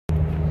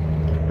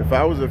If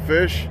I was a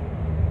fish,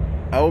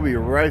 I would be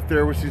right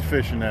there where she's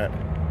fishing at.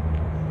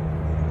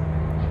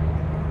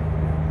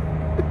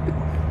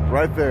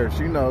 Right there,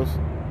 she knows.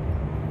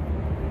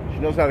 She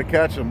knows how to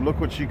catch them.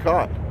 Look what she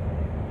caught.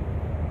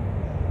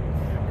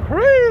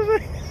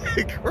 Crazy,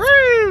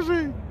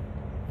 crazy.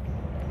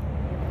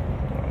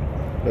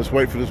 Let's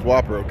wait for this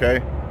whopper, okay?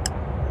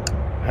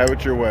 Have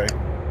it your way.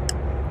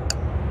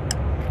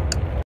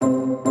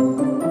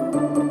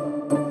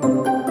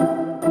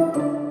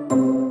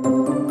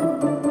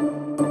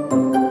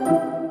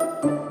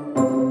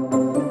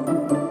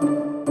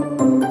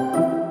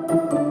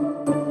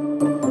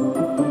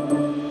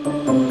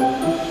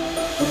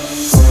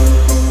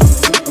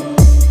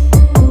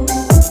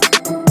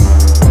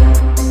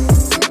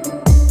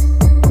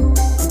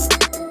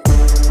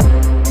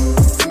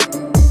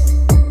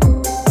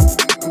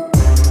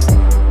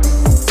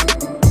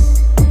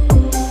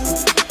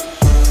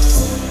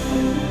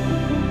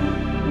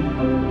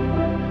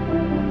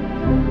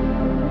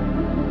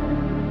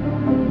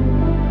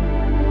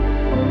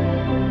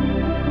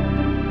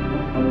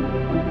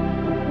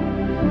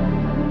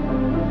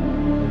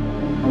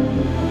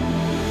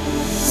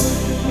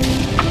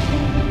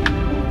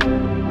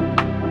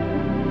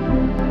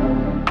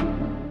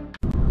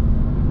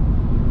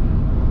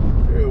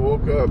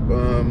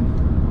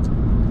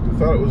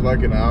 Thought it was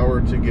like an hour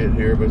to get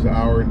here, but it's an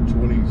hour and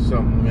 20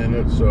 something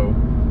minutes, so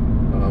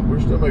we're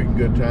still making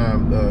good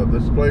time.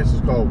 This place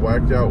is called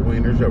Whacked Out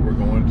Wieners that we're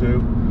going to.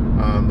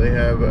 They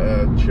have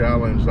a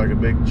challenge, like a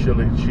big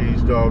chili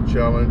cheese dog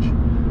challenge.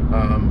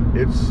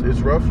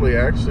 It's roughly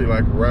actually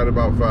like right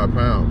about 5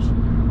 pounds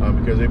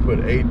because they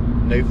put 8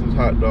 Nathan's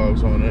hot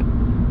dogs on it,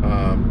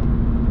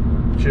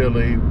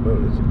 chili,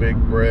 it's a big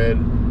bread,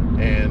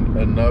 and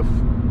enough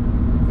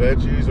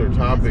veggies or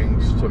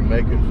toppings to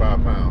make it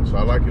 5 pounds. So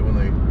I like it when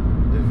they,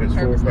 if it's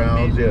 4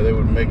 pounds, yeah, they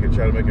would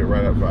try to make it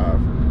right at 5.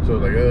 So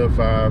like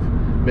 5,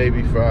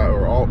 maybe 5,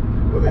 or all.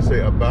 What they say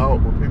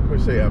about, when people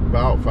say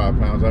about 5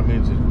 pounds, that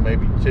means it's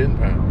maybe 10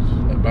 pounds.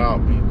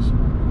 About means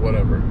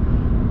whatever,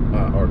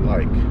 or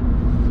like.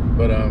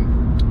 But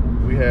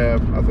we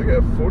have, I think I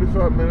have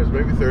 45 minutes,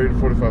 maybe 30 to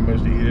 45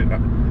 minutes to eat it.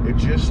 It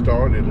just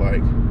started,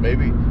 like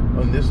maybe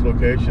on this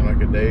location,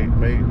 like a day,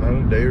 maybe not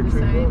a day or two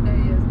ago.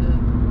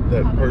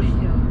 That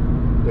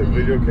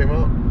video came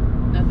out?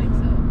 I think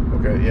so.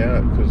 Okay,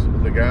 yeah, because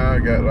the guy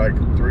got like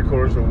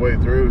 3/4 of the way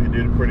through. He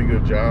did a pretty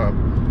good job.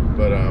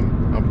 But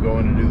I'm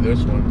going to do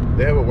this one.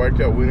 They have a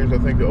Whacked Out Wieners, I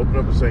think, they opened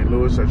up in St.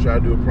 Louis. I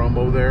tried to do a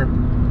promo there.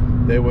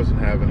 They wasn't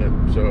having it.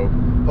 So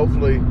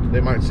hopefully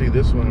they might see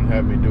this one and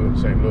have me do it in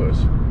St. Louis.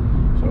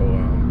 So I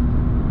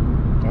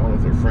don't know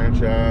if they're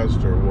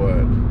franchised or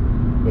what.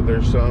 But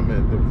there's some,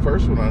 the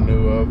first one I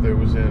knew of, there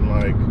was in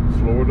like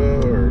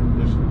Florida, or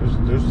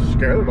there's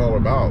scattered all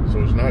about.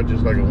 So it's not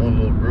just like a one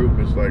little group,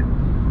 it's like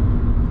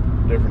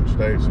different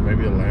states,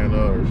 maybe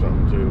Atlanta or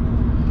something too.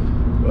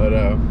 But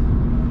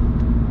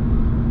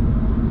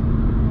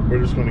we're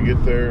just going to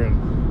get there and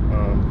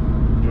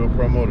do a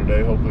promo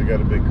today. Hopefully got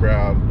a big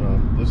crowd.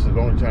 This is the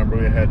only time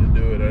really I had to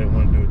do it. I didn't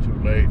want to do it too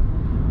late.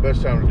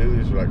 Best time to do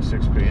these are like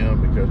 6 p.m.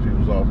 because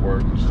people's off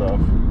work and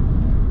stuff.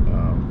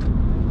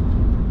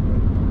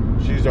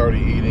 She's already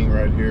eating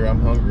right here.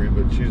 I'm hungry,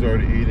 but she's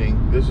already eating.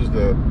 This is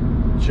the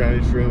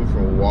Chinese room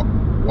from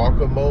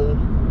Guacamole.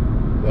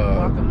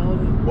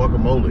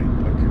 Guacamole.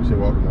 I keep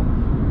saying guacamole.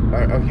 I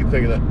keep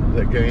thinking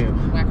that game.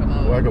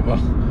 Guacamole.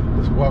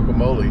 It's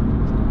guacamole.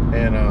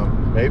 And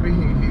maybe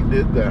he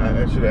did that.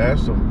 I should have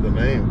asked him the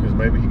name because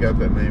maybe he got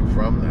that name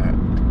from that.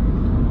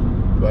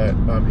 But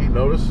he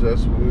noticed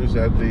us when we was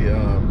at the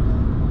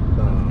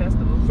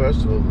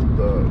festival,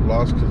 the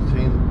Las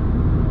Casinas.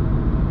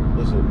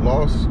 Was it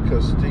Las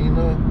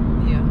Castina?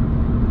 Yeah.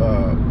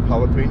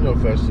 Jalapeno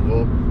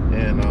Festival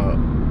in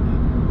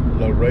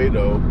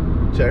Laredo,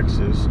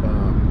 Texas,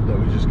 that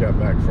we just got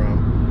back from.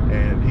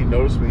 And he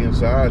noticed me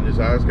inside. His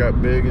eyes got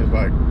big. It's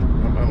like,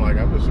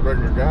 I'm just a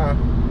regular guy.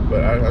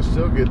 But I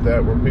still get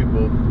that where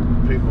people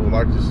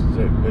like this,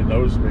 they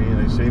notice me and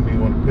they see me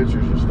on the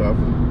pictures and stuff.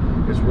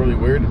 And it's really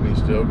weird to me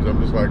still because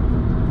I'm just like,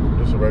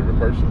 just a regular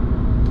person.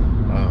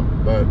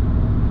 But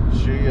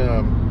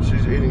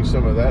she's eating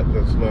some of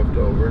that's left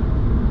over.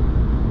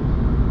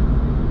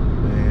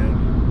 And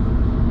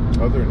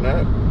other than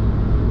that,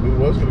 we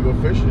was gonna go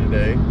fishing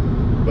today,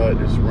 but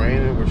it's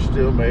raining. We're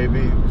still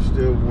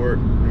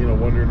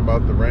wondering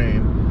about the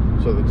rain.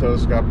 So the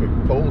telescopic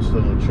pole's still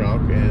in the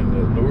trunk and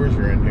the lures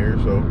are in here.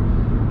 So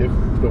if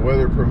the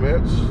weather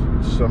permits,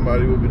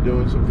 somebody will be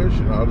doing some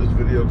fishing. I'll just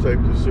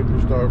videotape the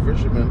superstar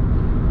fisherman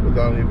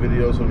without any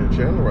videos on your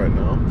channel right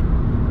now.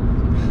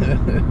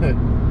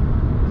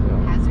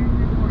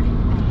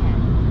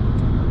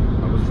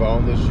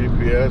 Following this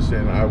GPS,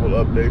 and I will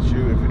update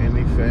you if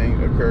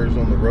anything occurs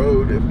on the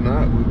road. If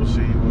not, we will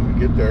see you when we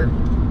get there.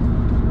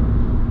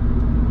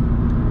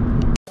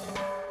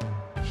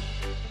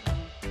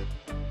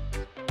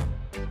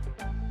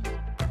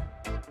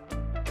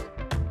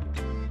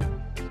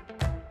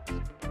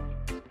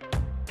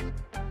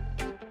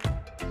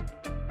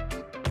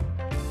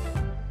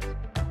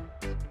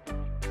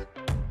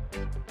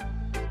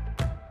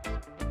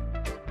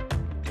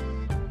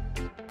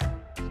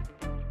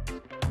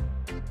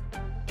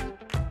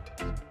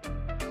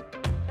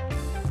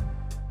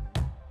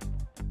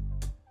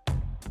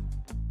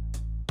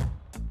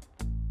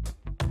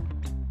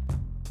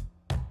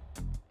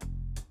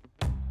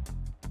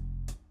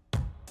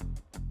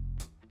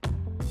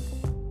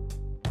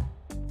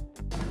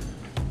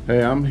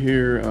 Hey, I'm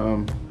here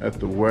at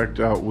the Whacked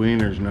Out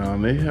Wieners now,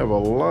 and they have a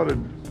lot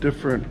of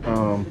different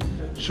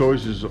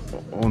choices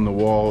on the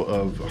wall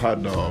of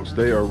hot dogs.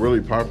 They are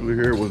really popular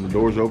here. When the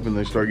doors open,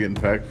 they start getting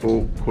packed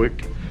full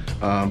quick.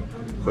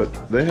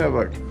 But they have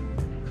like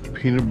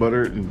peanut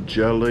butter and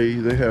jelly.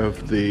 They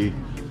have the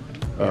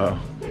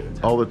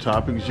all the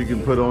toppings you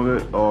can put on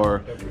it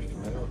are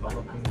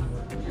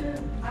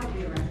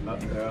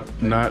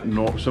not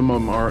normal. Some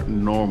of them aren't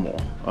normal.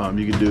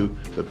 You can do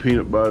the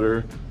peanut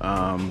butter,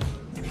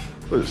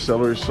 what is it,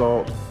 celery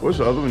salt. What's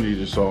the other one you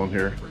just saw in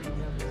here?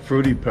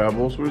 Fruity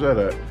Pebbles. Where's that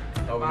at?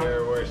 Over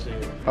there, where it's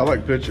here. I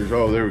like pictures.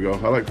 Oh, there we go.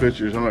 I like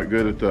pictures. I'm not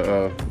good at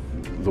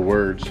the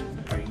words.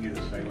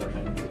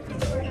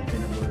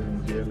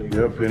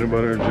 Yep, peanut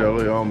butter and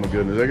jelly. Oh my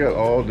goodness, they got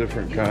all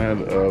different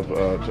kind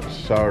of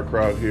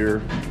sauerkraut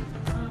here.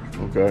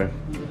 Okay,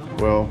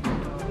 well,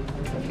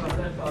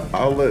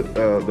 I'll let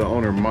the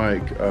owner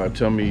Mike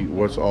tell me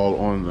what's all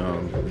on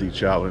the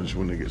challenge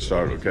when they get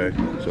started. Okay,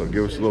 so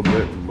give us a little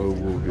bit and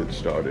we'll get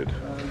started.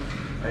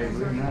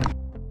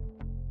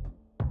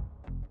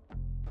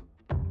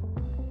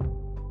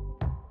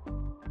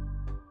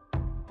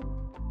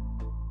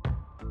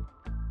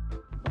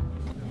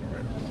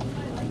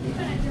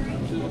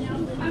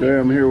 Okay,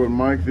 I'm here with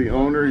Mike, the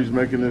owner. He's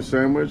making this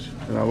sandwich,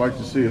 and I like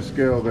to see a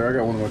scale there. I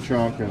got one in my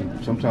trunk,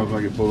 and sometimes when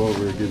I get pulled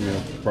over, it gives me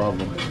a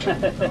problem.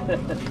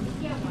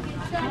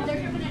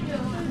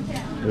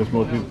 Yes,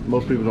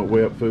 most people don't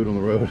weigh up food on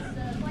the road.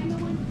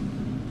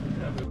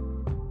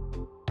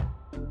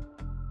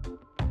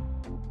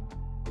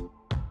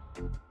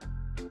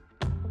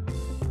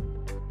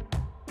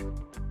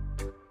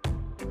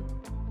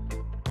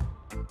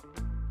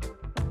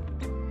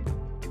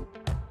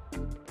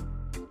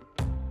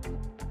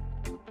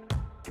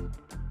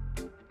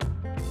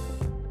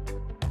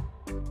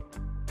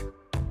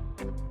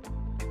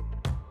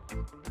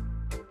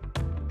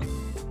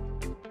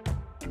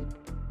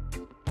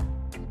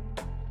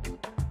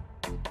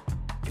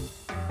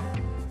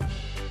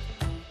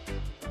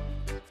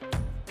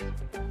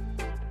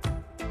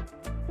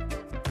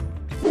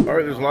 All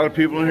right, there's a lot of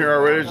people in here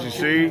already, as you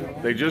see.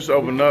 They just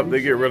opened up.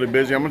 They get really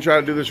busy. I'm gonna try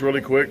to do this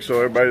really quick so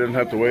everybody doesn't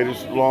have to wait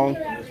as long.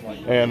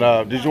 And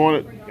did you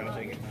want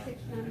it?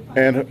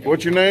 And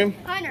what's your name?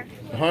 Hunter.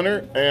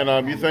 Hunter.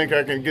 And you think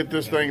I can get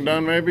this thing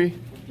done maybe?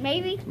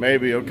 Maybe.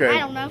 Maybe, okay. I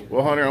don't know.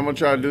 Well, Hunter, I'm gonna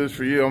try to do this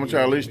for you. I'm gonna try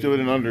to at least do it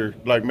in under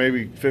like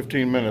maybe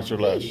 15 minutes or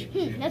less.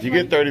 That's You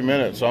fine. get 30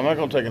 minutes, so I'm not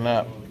gonna take a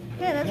nap.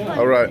 Yeah, that's fine.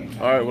 All right.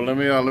 Well, let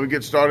me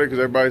get started because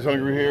everybody's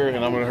hungry here,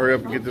 and I'm gonna hurry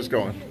up and get this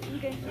going.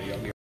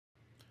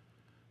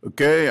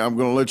 Okay, I'm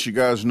going to let you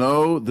guys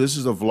know this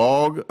is a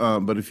vlog,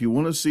 but if you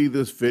want to see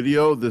this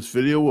video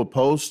will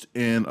post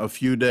in a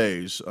few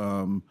days,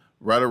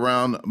 right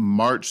around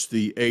March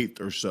the 8th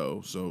or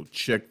so. So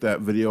check that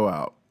video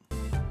out.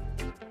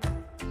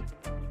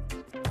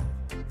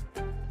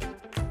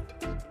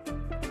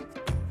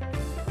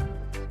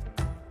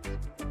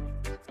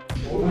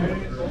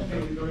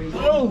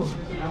 Oh!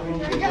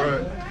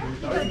 Right.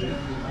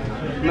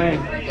 Man.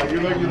 You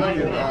like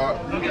it?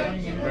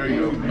 There you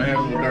go. Man,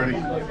 a little dirty.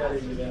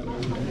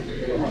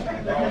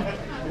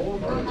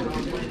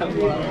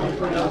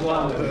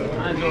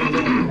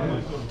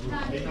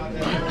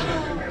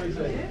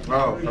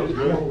 Oh, that was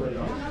good.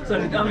 So, I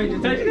mean, you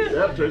taste it?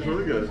 Yeah, it tastes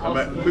really good. I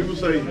mean, people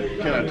say,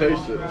 can I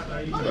taste it?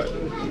 But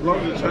as long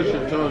as it touches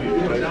your tongue, you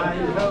can taste it.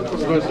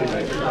 Especially,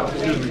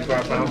 excuse me,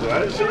 5 pounds. I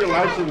didn't see your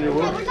lights in your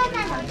work.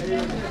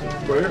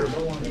 Right here.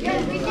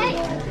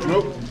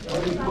 Nope.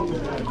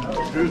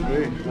 Excuse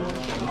me.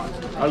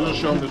 I was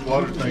just showing this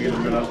water thing and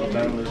it's been up and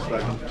down this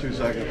like 2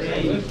 seconds.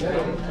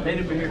 They'd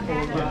have been here 4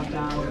 or 5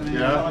 times.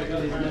 Yeah?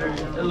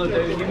 Look,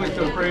 he went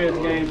to a Preds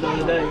game the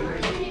other day.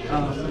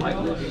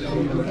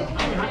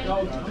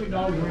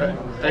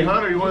 Hey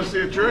Hunter, you want to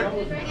see a trick?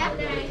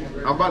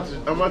 I'm about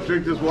to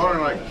drink this water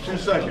in like 2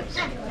 seconds.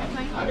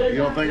 You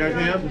don't think I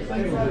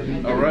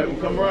can? All right, well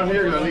come around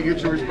here because I need to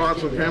get your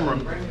response on camera.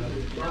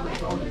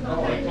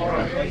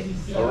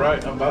 All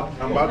right, I'm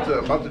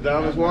about to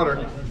down this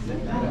water.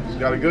 You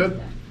got it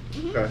good?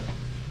 Okay.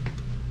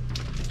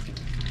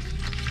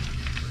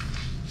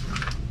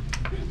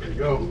 There you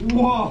go.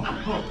 Whoa!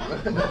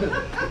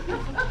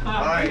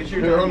 All right, it's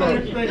your turn.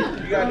 You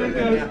got to do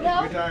it.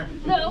 No. Your turn.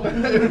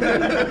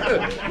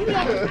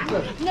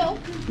 No.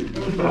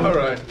 All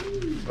right.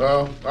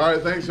 Well, all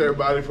right. Thanks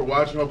everybody for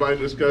watching. Hope I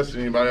didn't discuss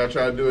anybody. I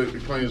try to do it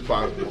as clean as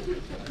possible.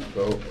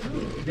 So, all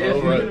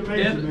right.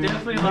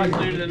 Definitely a lot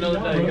cleaner than another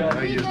day, guys.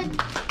 Thank you.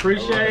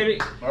 Appreciate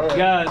it. All right.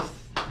 Guys,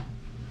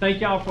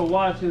 thank y'all for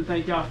watching.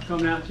 Thank y'all for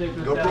coming out and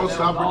checking us out. GoPro,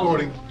 stop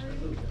recording.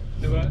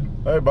 Do what?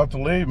 Hey, about to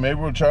leave. Maybe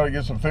we'll try to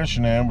get some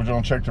fishing in. We're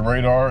gonna check the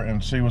radar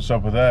and see what's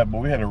up with that. But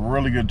we had a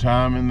really good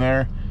time in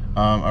there.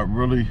 I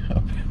really,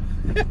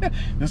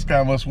 this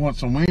guy must want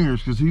some wieners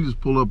because he just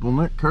pulled up on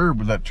that curb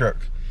with that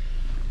truck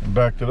and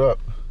backed it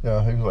up.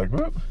 Yeah, he was like,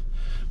 whoop.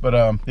 But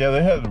yeah,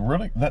 they had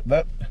really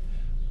that.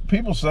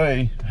 People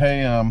say,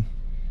 hey,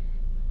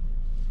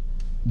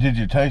 did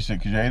you taste it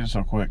because you ate it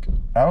so quick?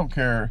 I don't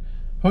care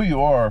who you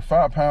are.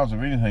 5 pounds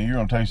of anything, you're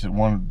gonna taste it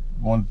one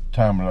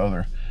time or the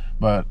other.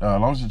 but as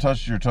long as it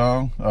touches your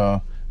tongue,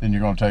 then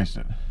you're gonna taste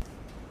it.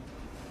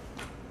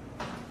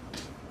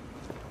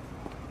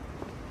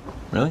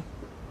 Really?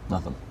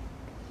 Nothing.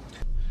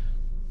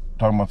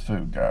 Talking about the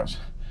food, guys,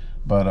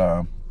 but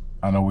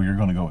I know where you're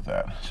gonna go with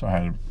that, so I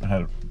had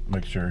to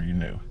make sure you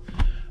knew.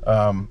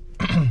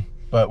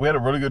 But we had a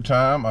really good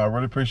time. I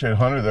really appreciate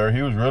Hunter there.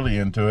 He was really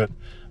into it.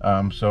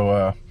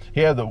 He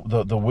had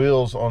the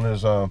wheels on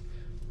his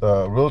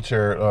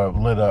wheelchair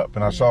lit up,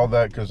 and I saw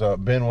that because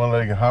Ben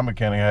One-Legged High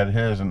Mechanic had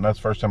his, and that's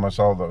the first time I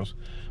saw those.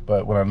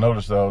 But when I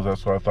noticed those,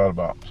 that's what I thought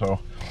about. So.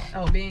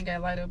 Oh, Ben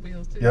got light up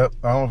wheels too. Yep.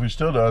 I don't know if he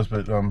still does,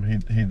 but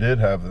he did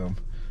have them.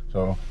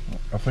 So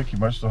I think he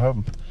might still have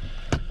them.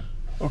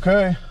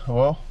 Okay,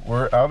 well,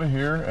 we're out of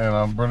here, and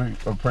I'm really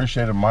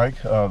appreciating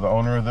Mike, the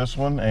owner of this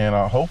one, and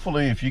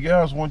hopefully if you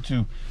guys want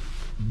to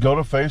go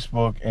to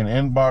Facebook and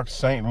inbox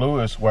St.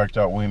 Louis Whacked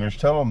Out Wieners,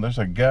 tell them there's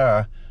a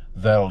guy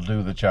that'll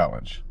do the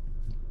challenge.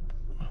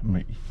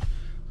 Me.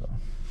 So,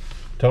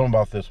 tell them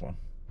about this one.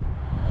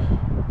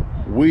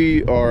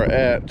 We are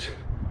at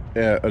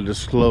a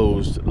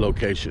disclosed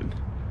location.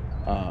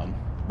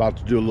 About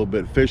to do a little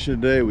bit of fishing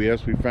today. We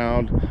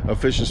found a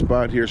fishing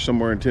spot here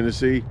somewhere in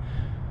Tennessee.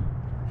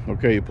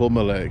 Okay, you pulled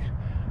my leg.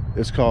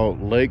 It's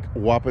called Lake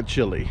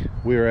Wapachili.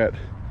 We are at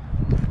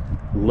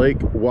Lake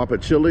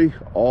Wapachili.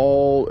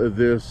 All of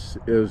this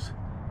is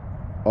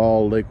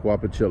all Lake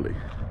Wapachili.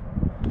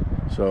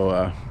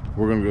 So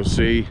we're gonna go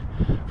see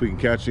if we can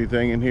catch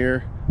anything in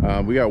here.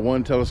 We got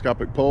one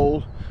telescopic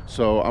pole,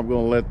 so I'm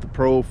gonna let the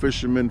pro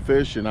fishermen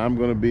fish, and I'm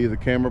gonna be the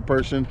camera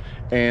person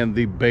and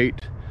the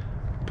bait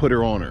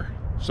putter on her,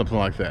 something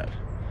like that.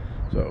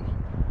 So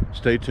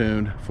stay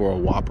tuned for a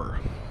whopper.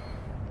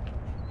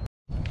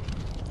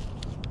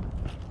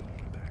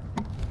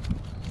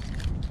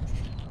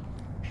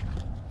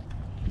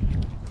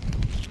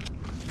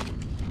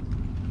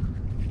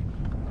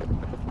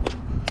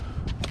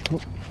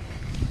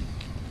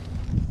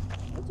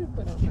 What you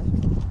put on my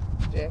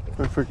jacket?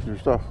 I fixed your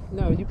stuff.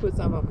 No, you put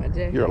something on my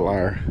jacket. You're a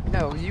liar.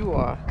 No, you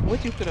are.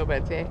 What you put on my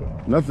jacket?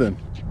 Nothing.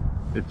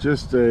 It's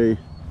just a.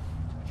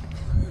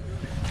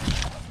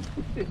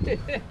 You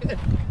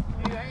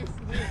ain't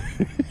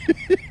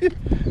slick.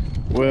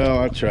 Well,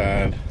 I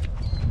tried.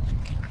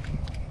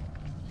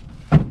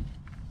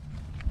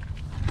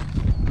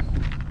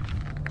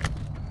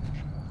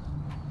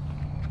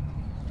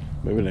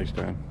 Maybe next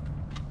time.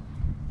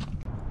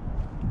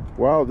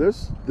 Wow,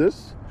 this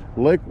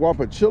Lake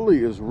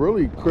Wapachili is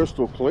really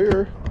crystal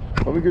clear.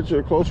 Let me get you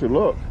a closer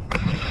look.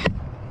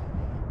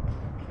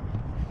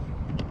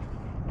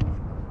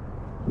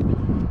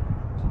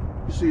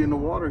 You see in the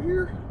water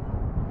here?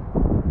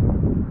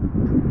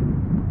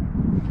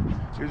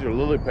 These are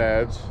lily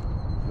pads.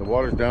 The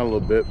water's down a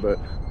little bit, but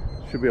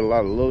should be a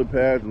lot of lily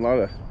pads and a lot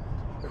of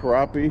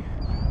crappie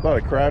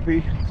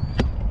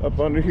up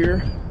under here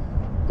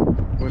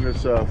when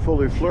it's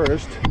fully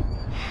flourished.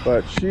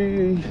 But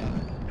she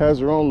has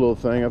her own little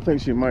thing. I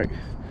think she might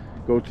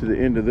go to the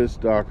end of this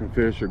dock and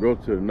fish, or go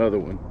to another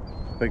one.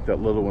 I think that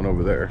little one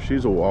over there.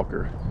 She's a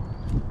walker.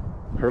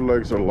 Her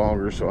legs are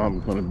longer, so I'm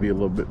going to be a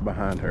little bit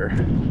behind her.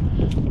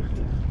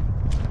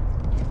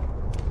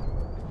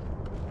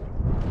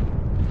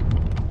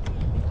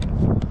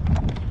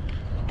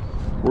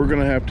 We're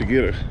gonna have to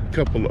get a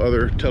couple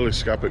other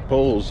telescopic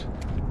poles.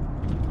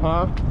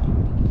 Huh?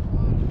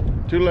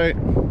 Too late.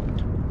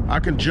 I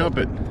can jump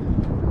it.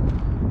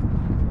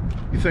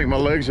 You think my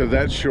legs are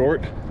that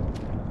short?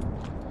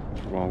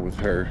 What's wrong with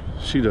her?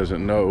 She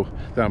doesn't know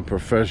that I'm a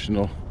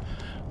professional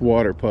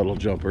water puddle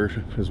jumper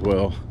as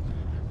well.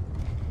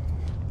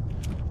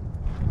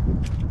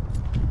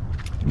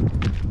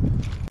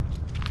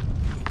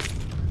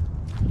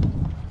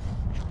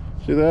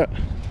 See that?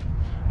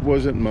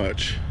 Wasn't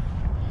much.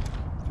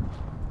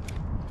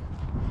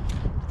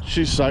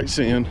 She's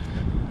sightseeing.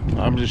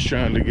 I'm just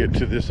trying to get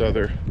to this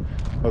other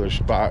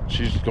spot.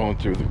 She's going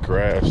through the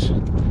grass,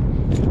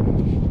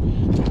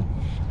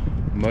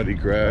 muddy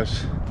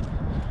grass.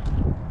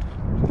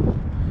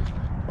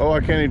 Oh,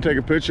 I can't even take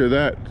a picture of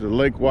that. The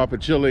Lake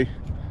Wapachili.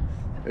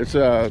 It's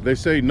they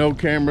say no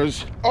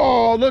cameras.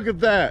 Oh, look at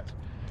that!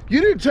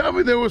 You didn't tell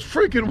me there was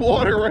freaking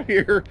water right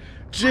here.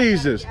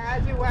 Jesus.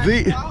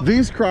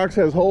 These Crocs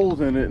has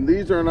holes in it, and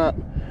these are not.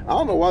 I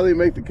don't know why they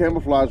make the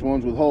camouflage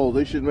ones with holes.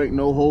 They should make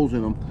no holes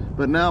in them.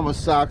 But now my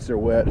socks are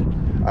wet.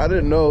 I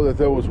didn't know that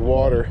there was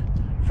water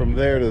from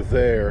there to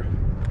there.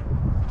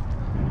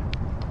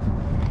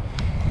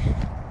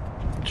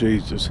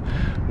 Jesus.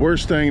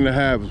 Worst thing to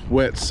have is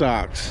wet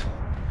socks.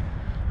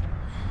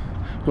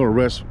 It's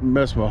gonna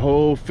mess my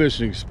whole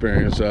fishing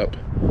experience up.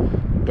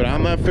 But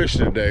I'm not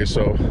fishing today,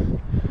 so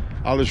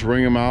I'll just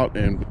wring them out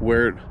and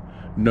wear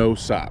no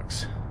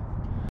socks.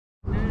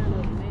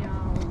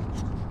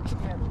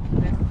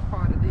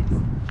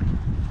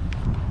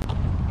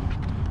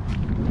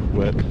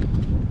 Wet.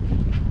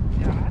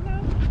 Yeah, I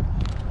know.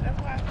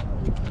 That's why I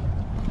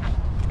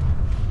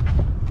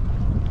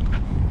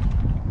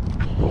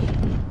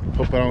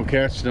Hope I don't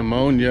catch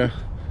pneumonia.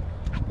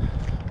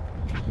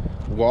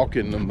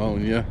 Walking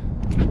pneumonia.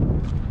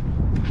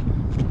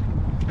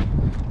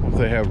 if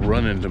they have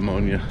running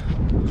pneumonia.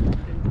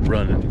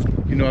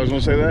 Running. You know I was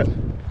gonna say that?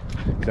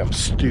 'Cause I'm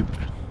stupid.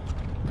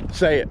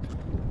 Say it.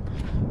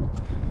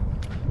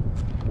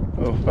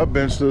 Oh, that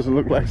bench doesn't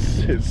look like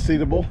it's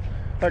seatable.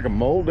 Like a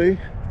moldy.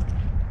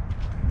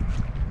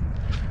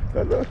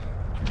 That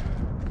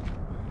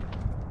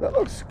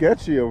looks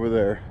sketchy over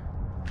there.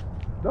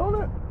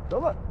 Don't it?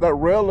 That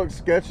rail looks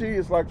sketchy.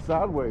 It's like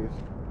sideways.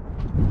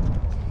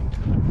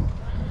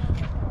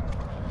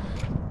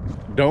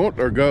 Don't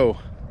or go?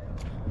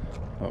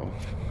 Oh.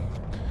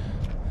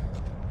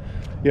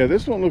 Yeah,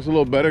 this one looks a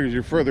little better because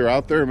you're further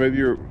out there. Maybe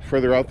you're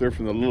further out there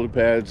from the lily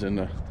pads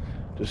and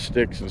the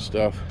sticks and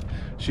stuff.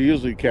 She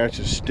usually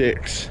catches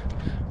sticks,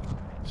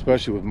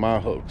 especially with my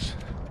hooks.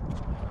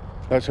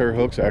 That's her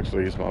hooks,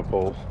 actually, is my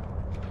pole.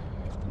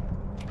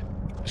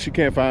 She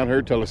can't find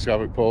her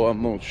telescopic pole.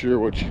 I'm not sure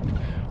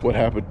what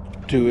happened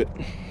to it.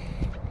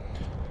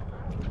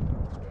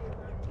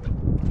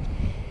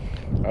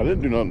 I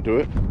didn't do nothing to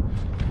it.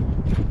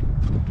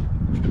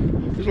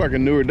 It's like a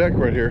newer deck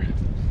right here.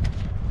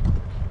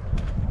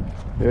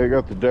 Yeah, I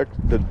got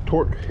the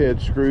torque head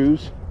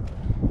screws.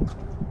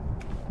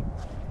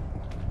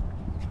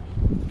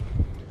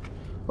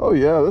 Oh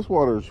yeah, this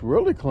water is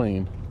really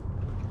clean.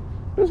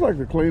 It's like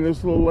the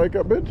cleanest little lake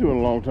I've been to in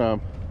a long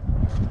time.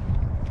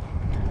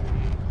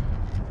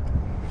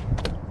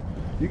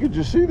 You can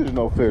just see there's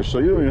no fish, so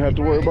you don't even have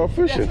to worry about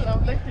fishing. That's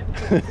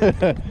what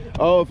I'm looking.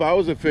 Oh, if I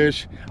was a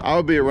fish, I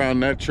would be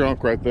around that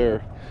trunk right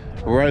there.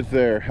 Right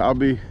there.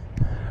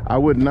 I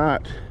would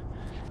not.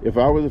 If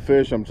I was a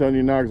fish, I'm telling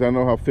you now, because I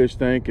know how fish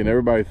think, and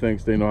everybody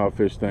thinks they know how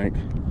fish think.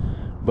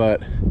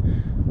 But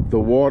the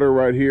water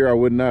right here, I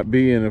would not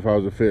be in if I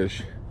was a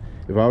fish.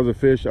 If I was a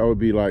fish, I would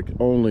be like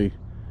only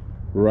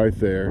right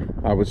there.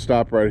 I would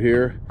stop right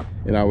here,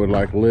 and I would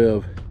like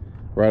live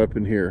right up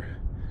in here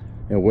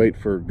and wait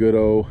for good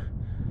old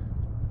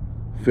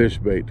fish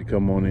bait to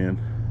come on in.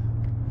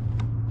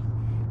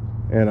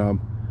 And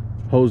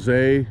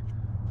Jose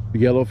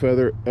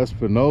Yellowfeather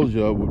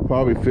Espinosa would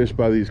probably fish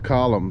by these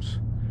columns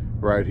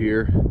right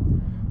here.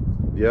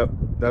 Yep,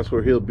 that's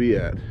where he'll be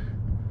at.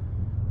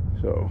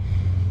 So,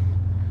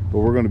 but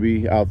we're going to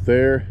be out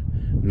there,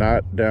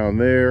 not down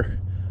there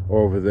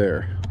or over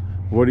there.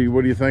 What are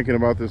you thinking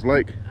about this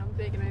lake? I'm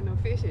thinking ain't no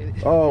fish in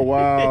it. Oh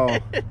wow.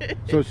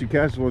 So if she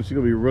catches one, she's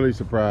gonna be really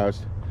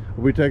surprised.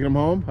 Are we taking them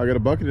home? I got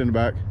a bucket in the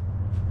back.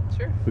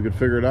 Sure. We could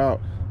figure it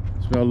out.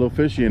 Smell a little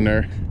fishy in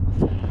there.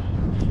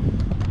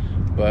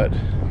 But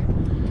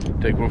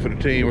take one for the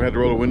team. We had to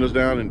roll the windows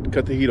down and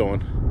cut the heat on.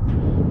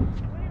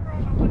 We ain't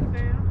rolling no windows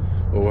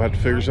down. Well, we'll have to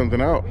figure something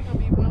out. We're gonna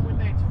be one with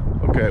nature.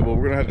 Okay, well,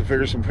 we're gonna have to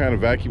figure some kind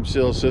of vacuum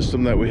seal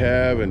system that we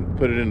have and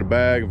put it in a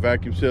bag and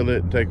vacuum seal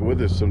it and take it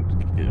with us.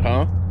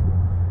 Huh?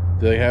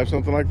 Do they have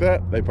something like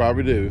that? They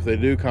probably do. If they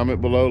do,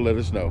 comment below, let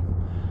us know.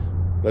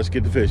 Let's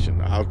get to fishing.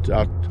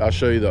 I'll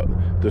show you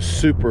the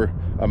super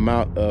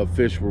amount of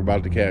fish we're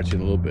about to catch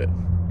in a little bit.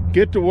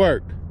 Get to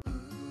work.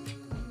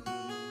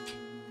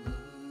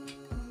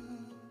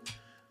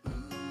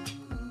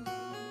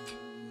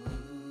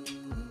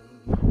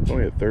 It's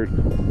only at 30.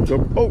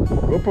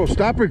 GoPro,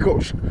 stop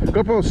recording.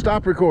 GoPro,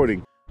 stop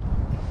recording.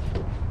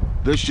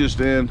 This just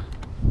in.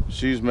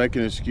 She's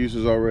making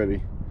excuses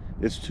already.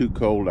 It's too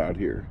cold out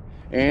here.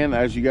 And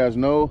as you guys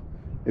know,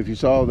 if you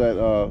saw that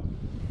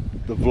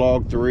the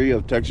vlog 3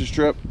 of Texas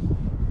trip,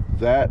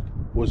 that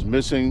was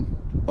missing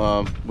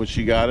when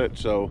she got it.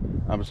 So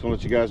I'm just gonna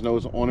let you guys know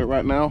it's on it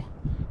right now.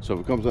 So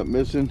if it comes up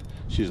missing,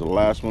 she's the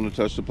last one to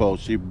touch the pole.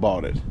 She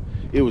bought it.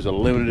 It was a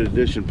limited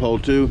edition pole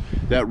too.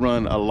 That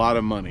run a lot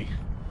of money.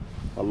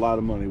 A lot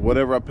of money.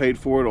 Whatever I paid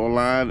for it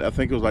online, I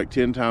think it was like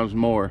 10 times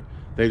more.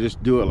 They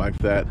just do it like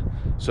that.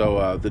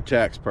 So the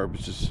tax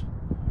purposes.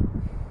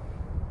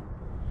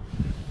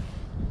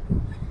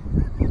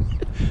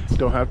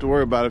 Don't have to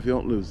worry about it if you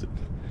don't lose it.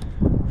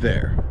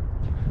 There.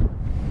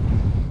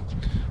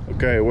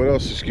 Okay, what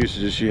else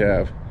excuses does she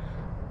have?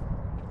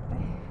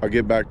 I'll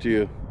get back to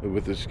you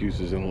with the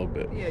excuses in a little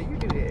bit. Yeah, you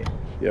do that.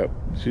 Yep,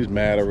 she's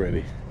mad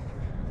already.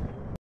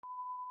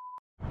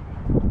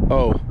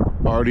 Oh,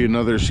 already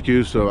another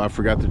excuse, so I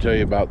forgot to tell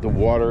you about. The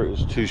water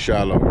is too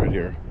shallow right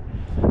here.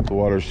 The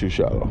water is too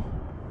shallow.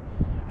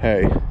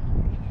 Hey.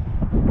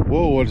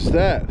 Whoa, what's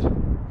that?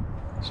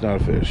 It's not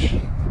a fish.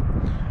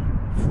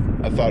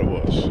 I thought it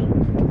was.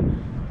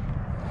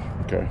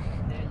 Okay.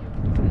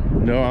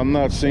 No, I'm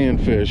not seeing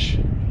fish.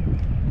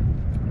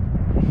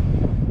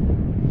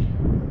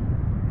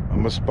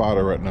 I'm a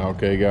spotter right now,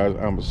 okay, guys?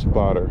 I'm a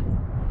spotter.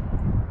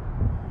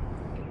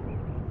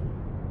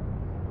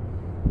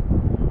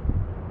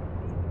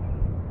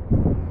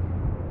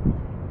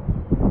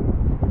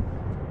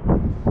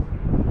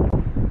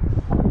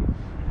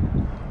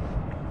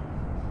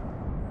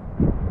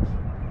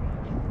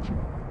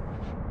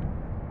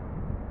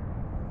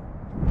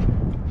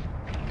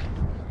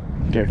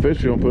 Can't fish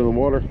if you don't put it in the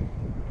water.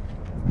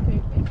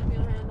 Can't fish if you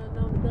don't have nothing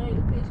on the day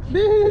to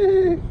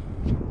fish.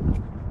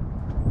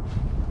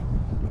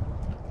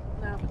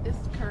 No, but this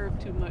is curved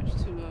too much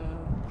to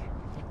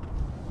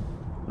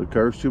The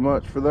curve's too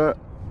much for that?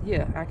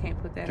 yeah, I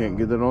can't put that Can't on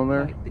get that on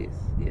there? like this.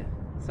 Yeah.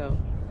 So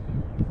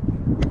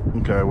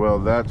Okay, well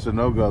that's a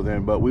no-go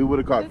then, but we would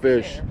have caught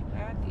fish.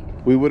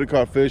 We would have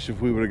caught fish if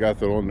we would have got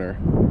that on there.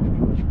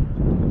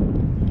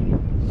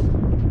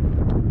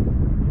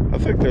 I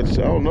think that's,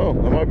 I don't know,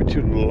 that might be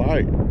too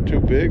light, too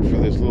big for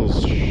this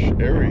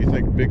little area. You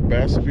think big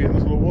bass would be in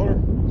this little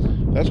water?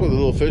 That's where the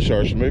little fish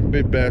are, so maybe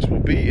big bass will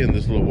be in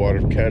this little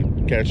water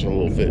catching a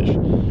little fish.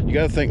 You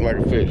gotta think like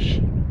a fish.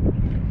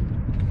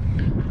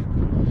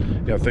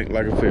 You gotta think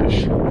like a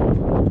fish.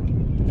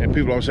 And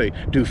people always say,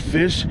 do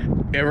fish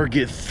ever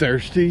get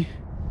thirsty?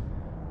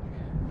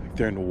 Like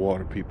they're in the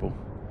water, people.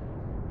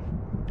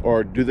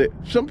 Or do they,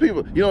 some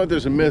people, you know what,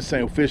 there's a myth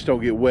saying fish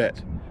don't get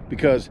wet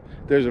because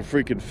there's a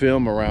freaking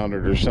film around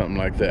it or something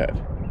like that.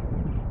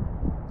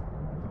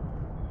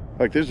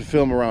 Like there's a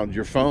film around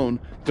your phone,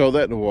 throw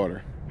that in the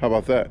water. How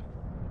about that?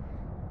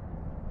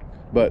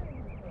 But,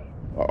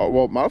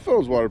 well, my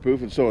phone's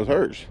waterproof and so is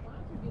hers.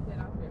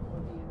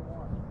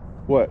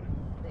 What?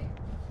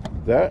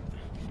 That?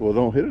 Well,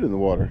 don't hit it in the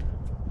water.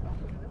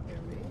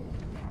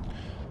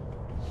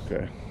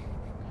 Okay.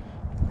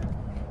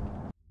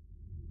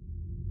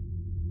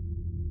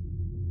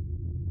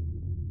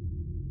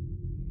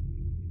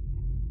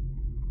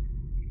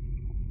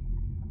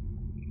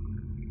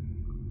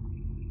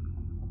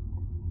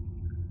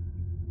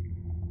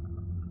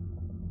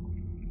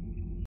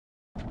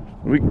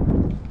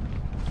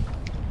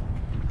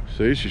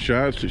 See, she's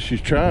trying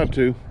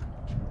to.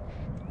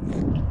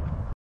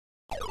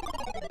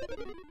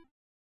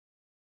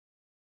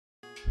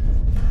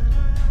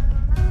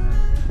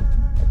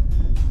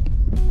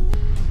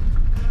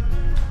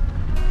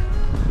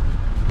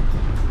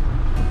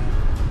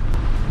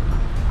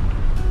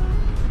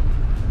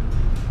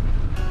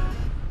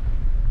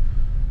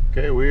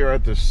 Okay, we are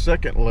at the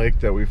second lake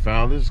that we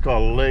found. This is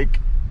called Lake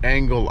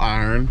Angle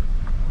Iron.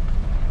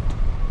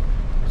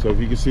 So if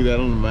you can see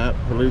that on the map,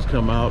 please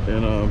come out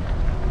and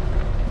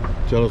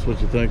tell us what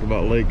you think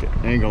about Lake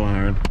Angle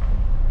Iron.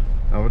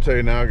 I'm gonna tell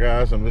you now,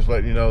 guys, I'm just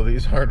letting you know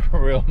these aren't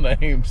real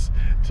names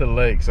to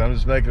lakes. I'm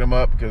just making them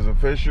up because a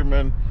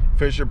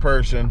fisher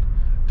person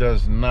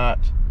does not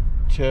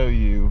tell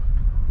you,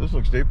 this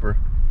looks deeper,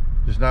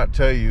 does not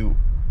tell you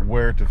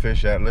where to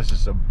fish at unless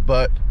it's a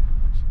butt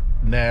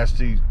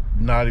nasty,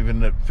 not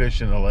even a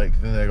fish in the lake.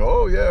 Then they go,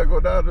 oh yeah, go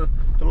down to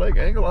the Lake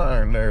Angle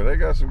Iron there. They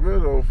got some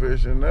good old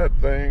fish in that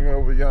thing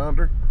over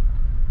yonder.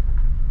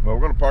 But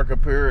we're gonna park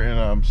up here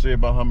and see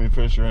about how many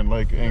fish are in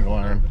Lake Angle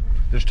Iron.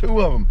 There's two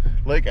of them.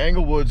 Lake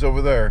Anglewood's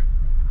over there.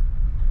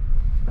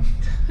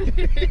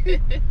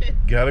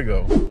 Gotta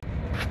go.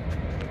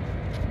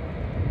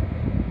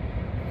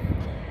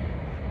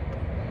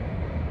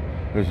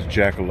 There's a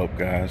jackalope,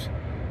 guys.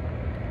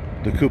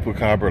 The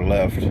chupacabra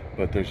left,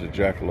 but there's a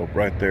jackalope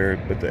right there,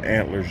 but the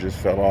antlers just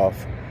fell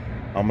off.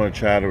 I'm gonna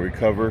try to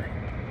recover.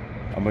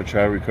 I'm gonna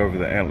try to recover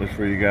the antlers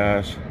for you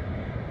guys,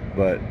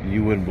 but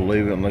you wouldn't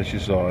believe it unless you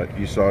saw it.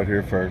 You saw it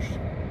here first.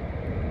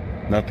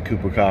 Not the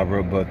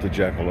chupacabra, but the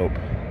jackalope.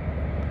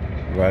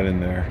 Right in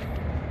there.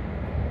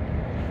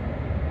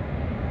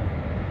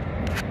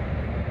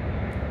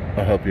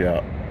 I'll help you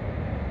out.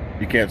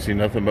 You can't see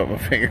nothing but my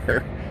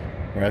finger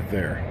right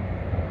there.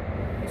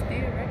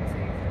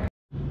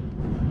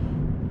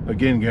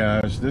 Again,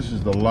 guys, this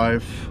is the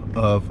life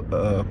of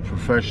a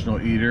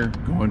professional eater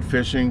going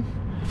fishing.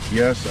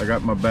 Yes, I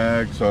got my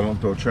bag so I don't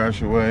throw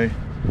trash away.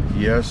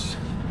 Yes,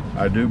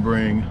 I do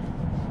bring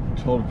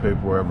toilet paper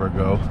wherever I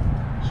go.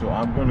 So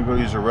I'm going to go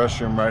use the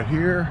restroom right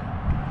here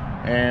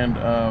and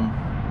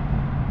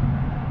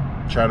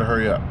try to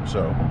hurry up.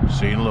 So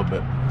see you in a little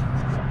bit.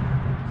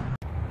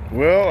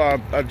 Well,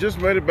 I just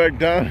made it back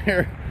down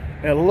here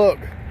and look,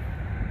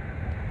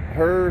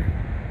 her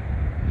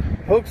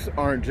hooks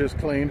aren't just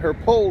clean, her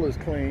pole is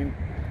clean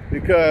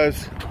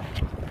because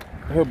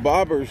her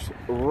bobber's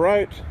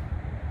right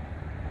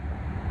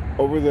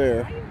over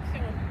there.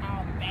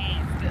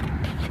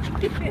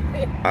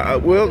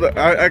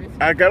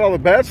 I got all the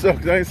bad stuff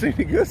because I ain't seen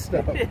any good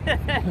stuff.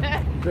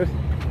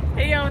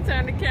 He don't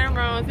turn the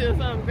camera on until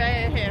something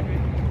bad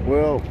happens.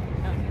 Well,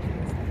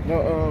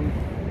 no,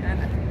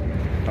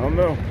 I don't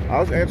know. I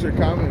was answering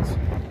comments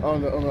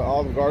on the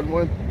Olive Garden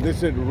one. They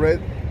said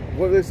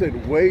they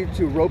said way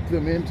to rope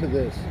them into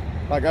this.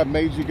 Like I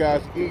made you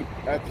guys eat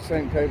at the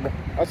same table.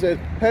 I said,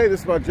 hey,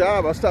 this is my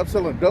job. I stopped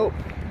selling dope,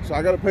 so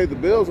I got to pay the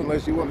bills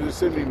unless you want to just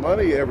send me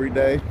money every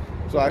day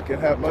so I can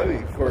have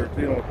money for,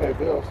 you know, to pay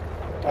bills.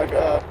 Like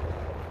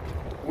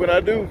when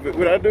I do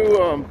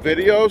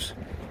videos,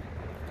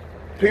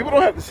 people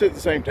don't have to sit at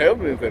the same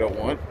table if they don't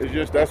want. It's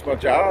just that's my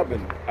job,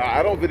 and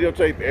I don't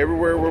videotape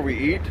everywhere where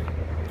we eat.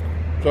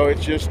 So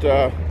it's just,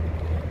 hey,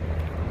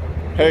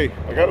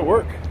 I got to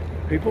work,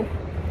 people.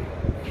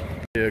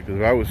 Yeah, because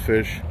if I was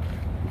fish,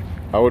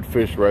 I would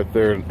fish right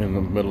there in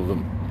the middle of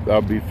them.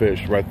 I'd be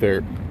fish right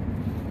there.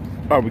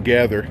 I would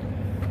gather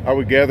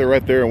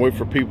right there and wait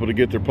for people to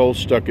get their poles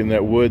stuck in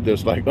that wood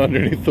that's like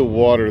underneath the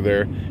water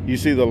there. You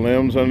see the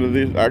limbs under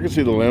these? I can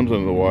see the limbs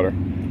under the water.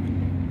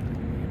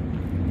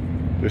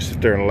 Just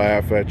sit there and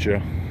laugh at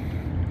you.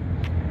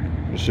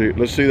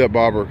 Let's see that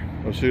bobber.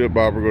 Let's see that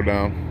bobber go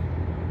down.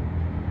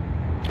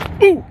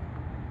 Ooh!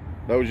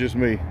 That was just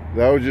me.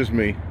 That was just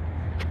me.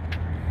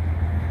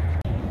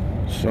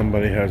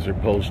 Somebody has their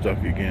pole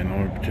stuck again.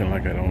 I'm gonna pretend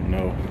like I don't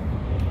know.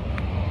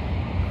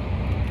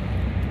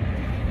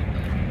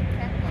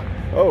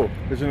 Oh,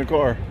 it's in the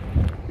car.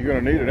 You're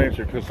gonna need it, ain't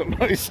you? Because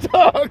somebody's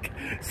stuck.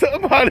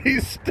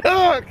 Somebody's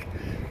stuck.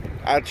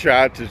 I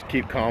tried to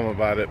keep calm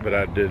about it, but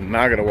I didn't.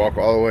 Now I gotta walk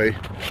all the way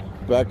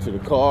back to the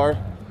car.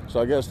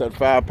 So I guess that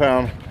 5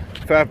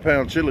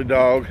 pound chili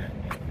dog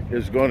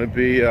is going to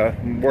be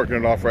working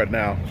it off right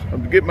now. I'm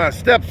gonna get my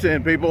steps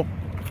in, people.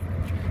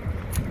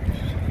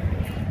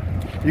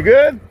 You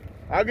good?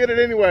 I'll get it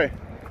anyway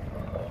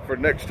for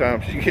next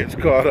time she gets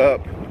caught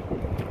up.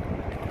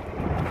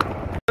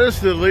 I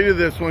just deleted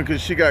this one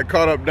because she got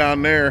caught up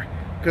down there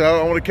because I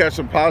don't want to catch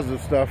some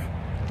positive stuff.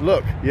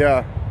 Look,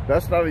 yeah,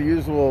 that's not a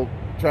usual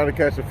try to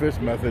catch a fish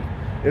method.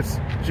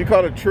 She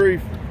caught a tree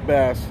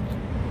bass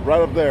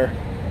right up there.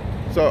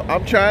 So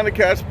I'm trying to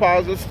catch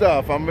positive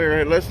stuff. I'm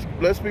here.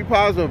 Let's be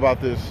positive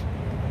about this.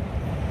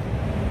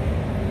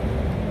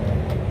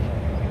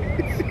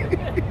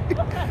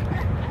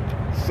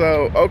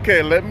 So,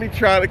 okay, let me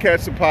try to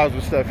catch some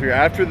positive stuff here.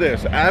 After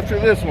this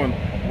one,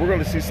 we're going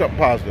to see something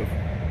positive.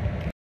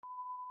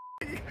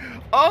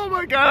 Oh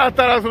my God, I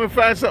thought I was going to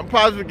find something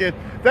positive again.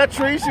 That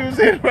tree she was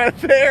in right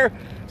there,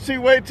 she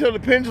waited till the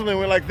pendulum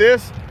went like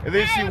this, and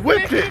then she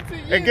whipped it.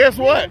 And guess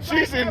what?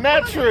 She's in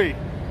that tree.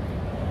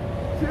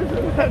 She's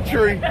in that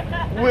tree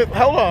with,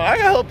 hold on, I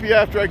gotta help you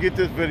after I get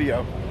this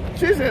video.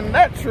 She's in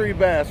that tree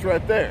bass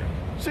right there.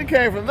 She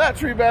came from that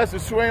tree bass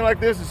and swing like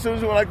this. As soon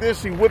as it went like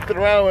this, she whipped it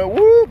around and went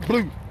woo,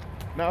 blue.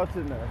 Now it's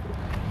in there.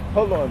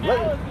 Hold on.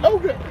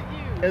 Okay.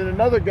 And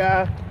another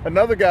guy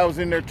was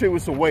in there too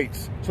with some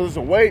weights. So there's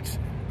some weights.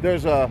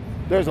 There's a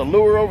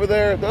lure over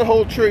there. The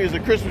whole tree is a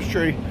Christmas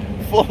tree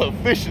full of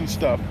fishing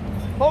stuff.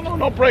 Hold on,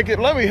 don't break it.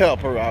 Let me help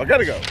her out. I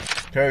gotta go.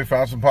 Okay, we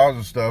found some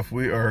positive stuff.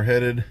 We are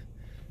headed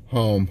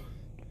home.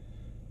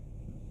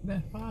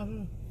 That's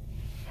positive.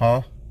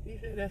 Huh? You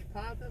said that's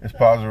positive? It's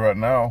positive right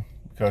now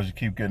because you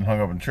keep getting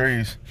hung up in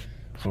trees.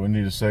 So we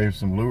need to save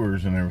some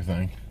lures and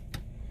everything.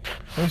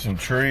 There's some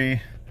tree.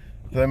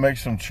 They make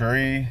some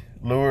tree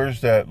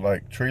lures that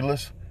like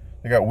treeless.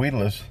 They got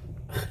weedless.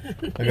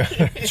 They got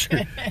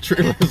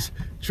treeless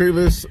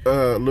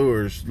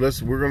lures.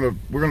 We're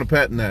gonna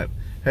patent that.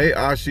 Hey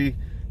Ashi,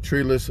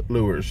 treeless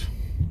lures.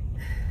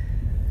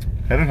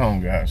 Headed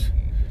home, guys.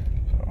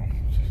 So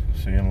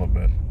see you in a little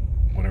bit.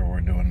 Whatever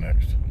we're doing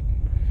next,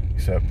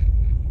 except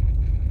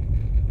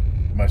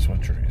mess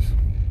with trees.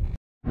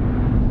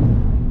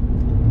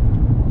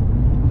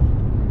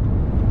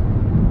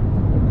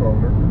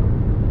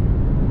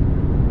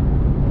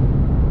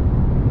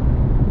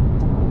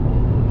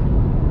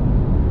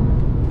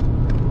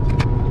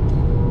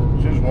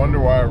 Just wonder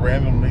why I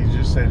randomly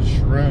just said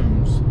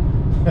shrooms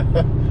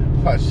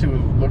while she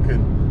was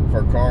looking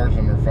for cars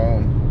on her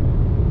phone.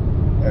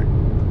 Like,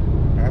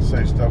 I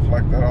say stuff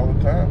like that all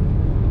the time.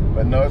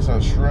 But no, it's a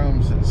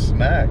shrooms and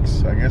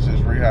snacks. I guess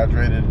it's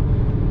rehydrated,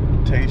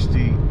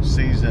 tasty,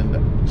 seasoned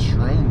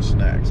shroom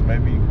snacks.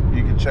 Maybe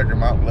you can check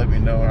them out and let me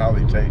know how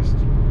they taste.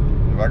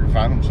 If I can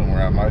find them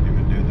somewhere, I might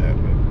even do that.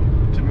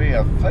 But to me,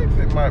 I think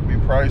they might be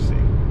pricey.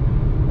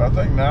 But I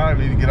think now I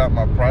need to get out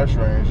my price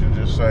range and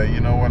just say, you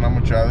know what, I'm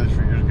gonna try this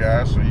for you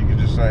guys. So you can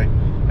just say,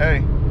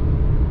 hey,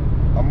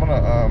 I'm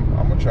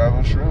gonna try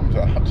those shrooms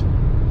out.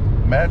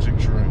 Magic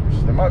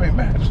shrooms. They might be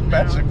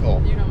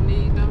magical. You don't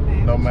need no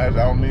magic. No magic.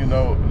 I don't need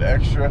no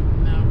extra.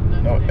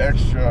 No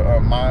extra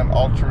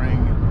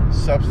mind-altering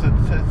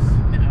substances.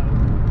 No.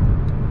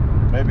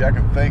 Maybe I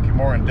can think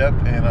more in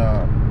depth and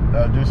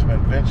do some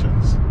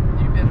inventions.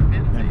 You better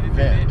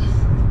meditate.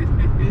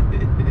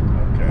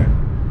 Okay.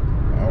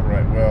 All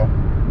right. Well,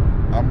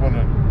 I'm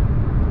gonna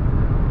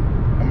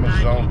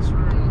zone.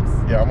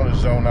 Yeah, I'm gonna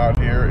zone out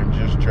here and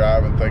just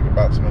drive and think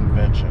about some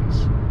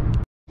inventions.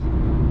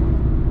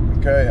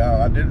 Okay,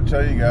 I didn't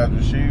tell you guys,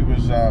 but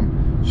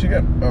she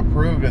got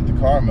approved at the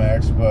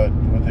CarMax, but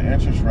with the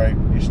interest rate,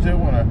 you still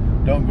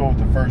don't go with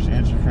the first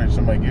interest rate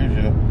somebody gives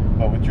you,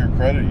 but with your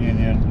credit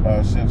union,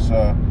 since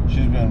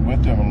she's been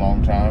with them a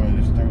long time and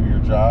it's through your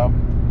job,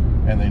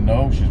 and they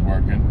know she's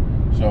working,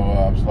 so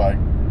I was like,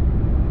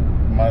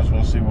 might as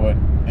well see what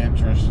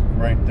interest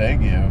rate they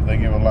give. If they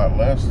give a lot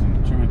less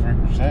than 2 or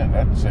 3%,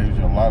 that saves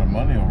you a lot of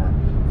money over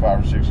 5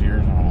 or 6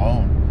 years of a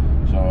loan.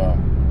 So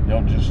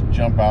don't just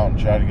jump out and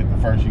try to get the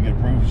first you get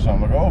approved for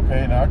something. Like, oh,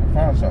 okay, now I can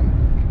find something.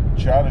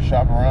 Try to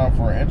shop around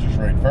for an interest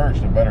rate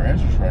first, a better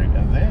interest rate,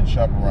 and then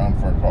shop around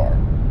for a car.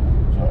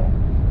 So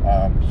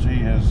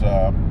she is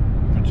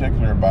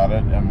particular about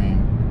it. I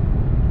mean,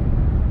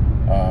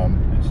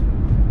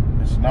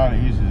 it's not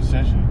an easy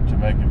decision to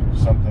make it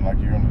something like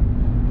you're gonna.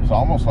 It's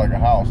almost like a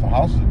house. The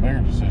house is a bigger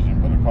decision,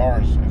 but a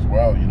car is as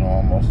well. You know,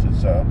 almost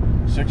it's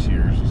 6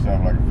 years instead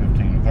of like a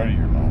 15 or 30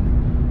 year loan.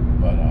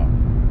 But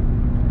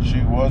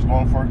she was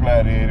going for a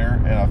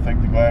Gladiator, and I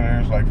think the Gladiator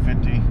is like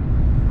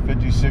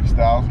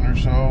 56,000 or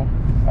so.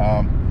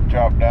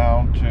 Dropped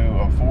down to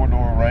a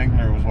 4-door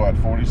Wrangler was what,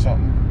 40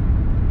 something?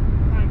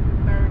 Like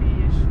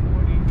 30-ish,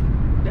 40.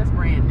 That's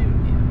brand new,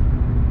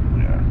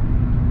 yeah. Yeah.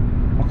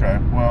 Okay.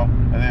 Well,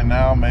 and then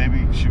now,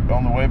 maybe she,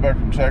 on the way back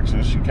from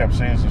Texas, she kept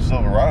seeing some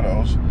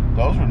Silverados.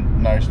 Those were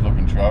nice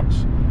looking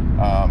trucks.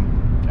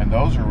 And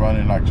those are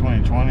running like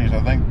 2020s.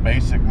 I think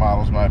basic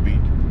models might be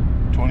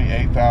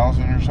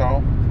 28,000 or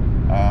so.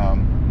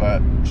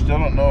 But still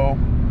don't know.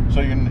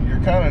 So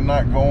you're kind of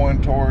not going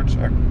towards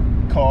a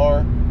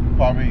car,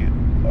 probably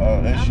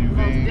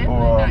SUV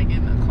or not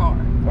getting a car.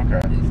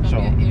 Okay, It's so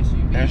gonna be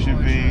an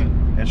SUV.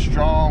 and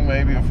strong,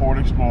 maybe a Ford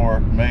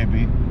Explorer,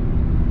 maybe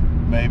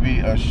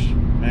a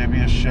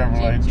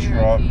Chevrolet Jeep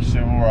truck, Cherokee.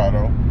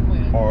 Silverado,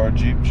 Well. or a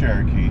Jeep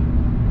Cherokee.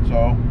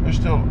 So they're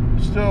still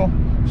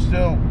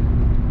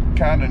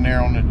kind of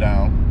narrowing it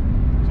down.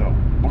 So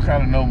we'll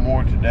kind of know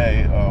more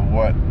today of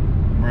what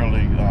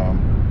really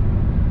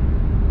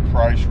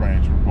price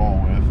range we're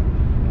going with,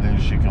 and then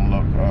she can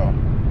look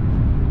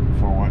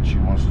for what she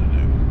wants to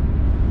do.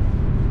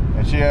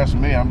 And she asked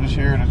me, I'm just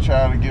here to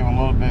try to give a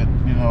little bit,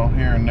 you know,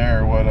 here and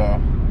there what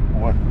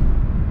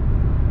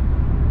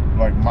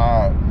like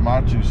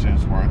my 2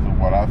 cents worth of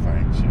what I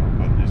think. So,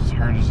 but it's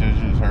her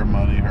decision, it's her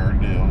money, her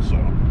deal. So,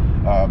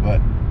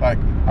 but like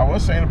I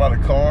was saying about a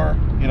car,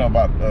 you know,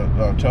 about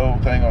the tow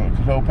thing on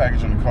the tow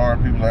package on the car.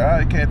 People like, oh,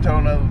 you can't tow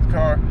another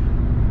car.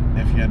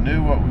 If you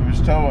knew what we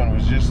was towing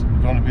was just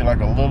going to be like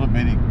a little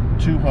bitty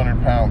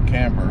 200-pound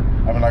camper.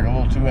 I mean, like a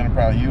little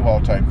 200-pound U-Haul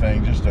type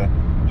thing, just to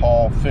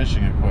haul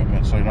fishing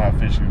equipment. So you don't have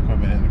fishing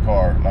equipment in the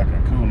car, like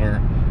a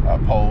cooler,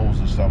 poles,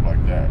 and stuff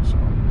like that. So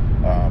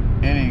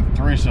any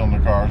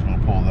 3-cylinder car is going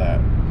to pull that.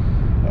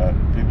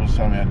 People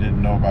tell me I didn't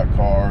know about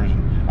cars.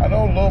 I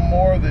know a little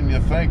more than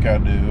you think I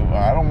do.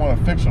 I don't want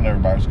to fix on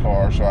everybody's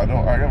car, so I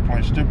got to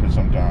play stupid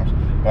sometimes.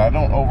 But I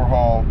don't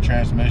overhaul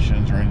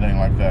transmissions or anything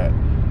like that.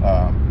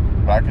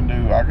 But I can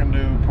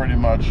do pretty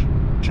much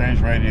change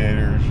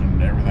radiators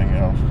and everything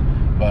else.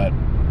 But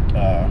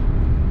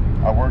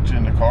I worked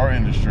in the car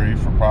industry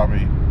for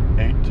probably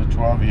 8 to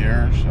 12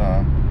 years.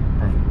 A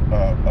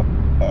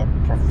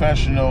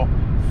professional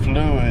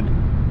fluid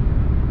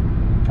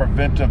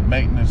preventive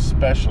maintenance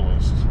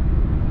specialist,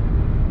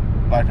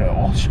 like an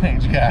oil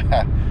change guy.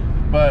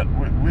 But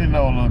we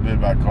know a little bit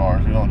about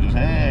cars. We don't just,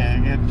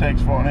 hey, it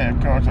takes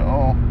 4.5 cars to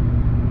own.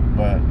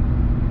 But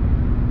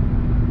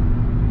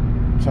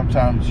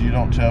sometimes you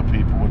don't tell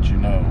people what you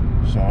know.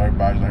 So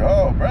everybody's like,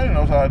 oh, Brandon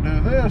knows how to do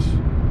this.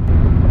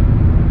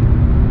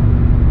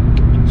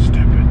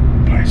 Stupid.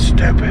 Play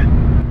stupid.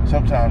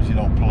 Sometimes you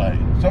don't play.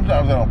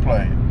 Sometimes I don't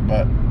play,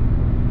 but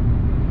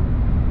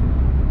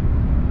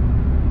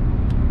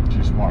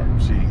she's smart.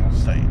 She ain't gonna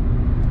say it.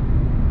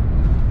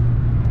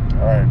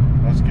 Alright,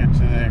 let's get to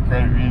the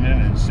credit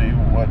union and see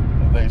what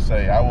they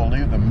say. I will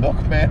leave the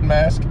milkman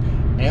mask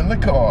in the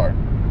car.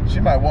 She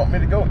might want me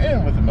to go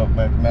in with the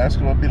milkman mask.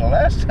 It will be the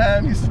last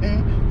time you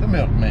see the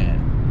milkman.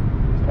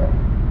 So.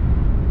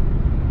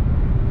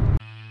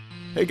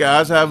 Hey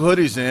guys, I have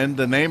hoodies in.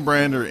 The name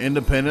brand are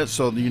independent,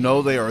 so you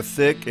know they are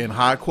thick and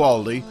high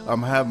quality.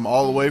 I'm having them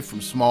all the way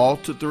from small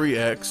to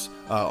 3X.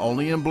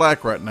 Only in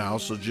black right now,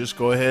 so just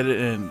go ahead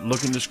and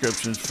look in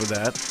descriptions for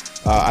that.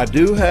 I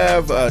do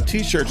have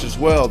t-shirts as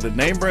well. The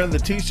name brand of the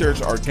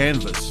t-shirts are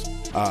canvas.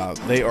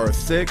 They are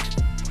thick,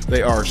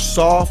 they are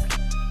soft.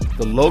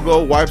 The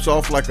logo wipes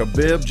off like a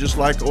bib, just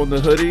like on the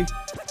hoodie.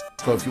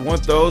 So if you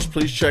want those,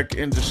 please check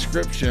in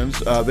descriptions.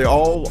 They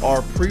all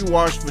are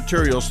pre-washed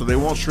material, so they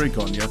won't shrink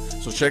on you.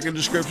 So check in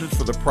descriptions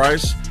for the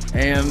price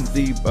and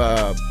the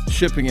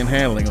shipping and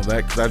handling of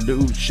that, because I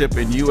do ship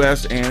in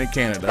US and in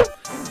Canada.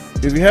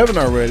 If you haven't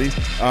already,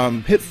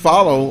 hit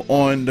follow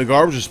on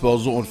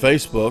DaGarbageDisposal on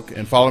Facebook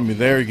and follow me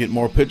there. You get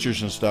more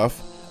pictures and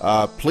stuff.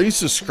 Please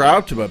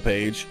subscribe to my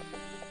page.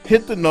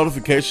 Hit the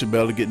notification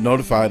bell to get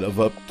notified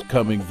of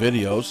upcoming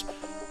videos.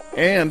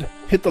 And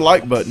hit the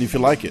like button if you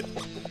like it.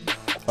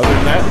 Other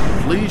than that,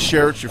 please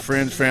share it with your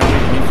friends, family,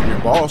 and even your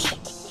boss.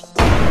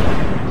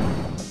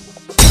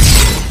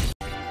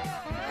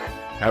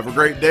 Have a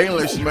great day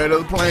unless you made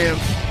other plans.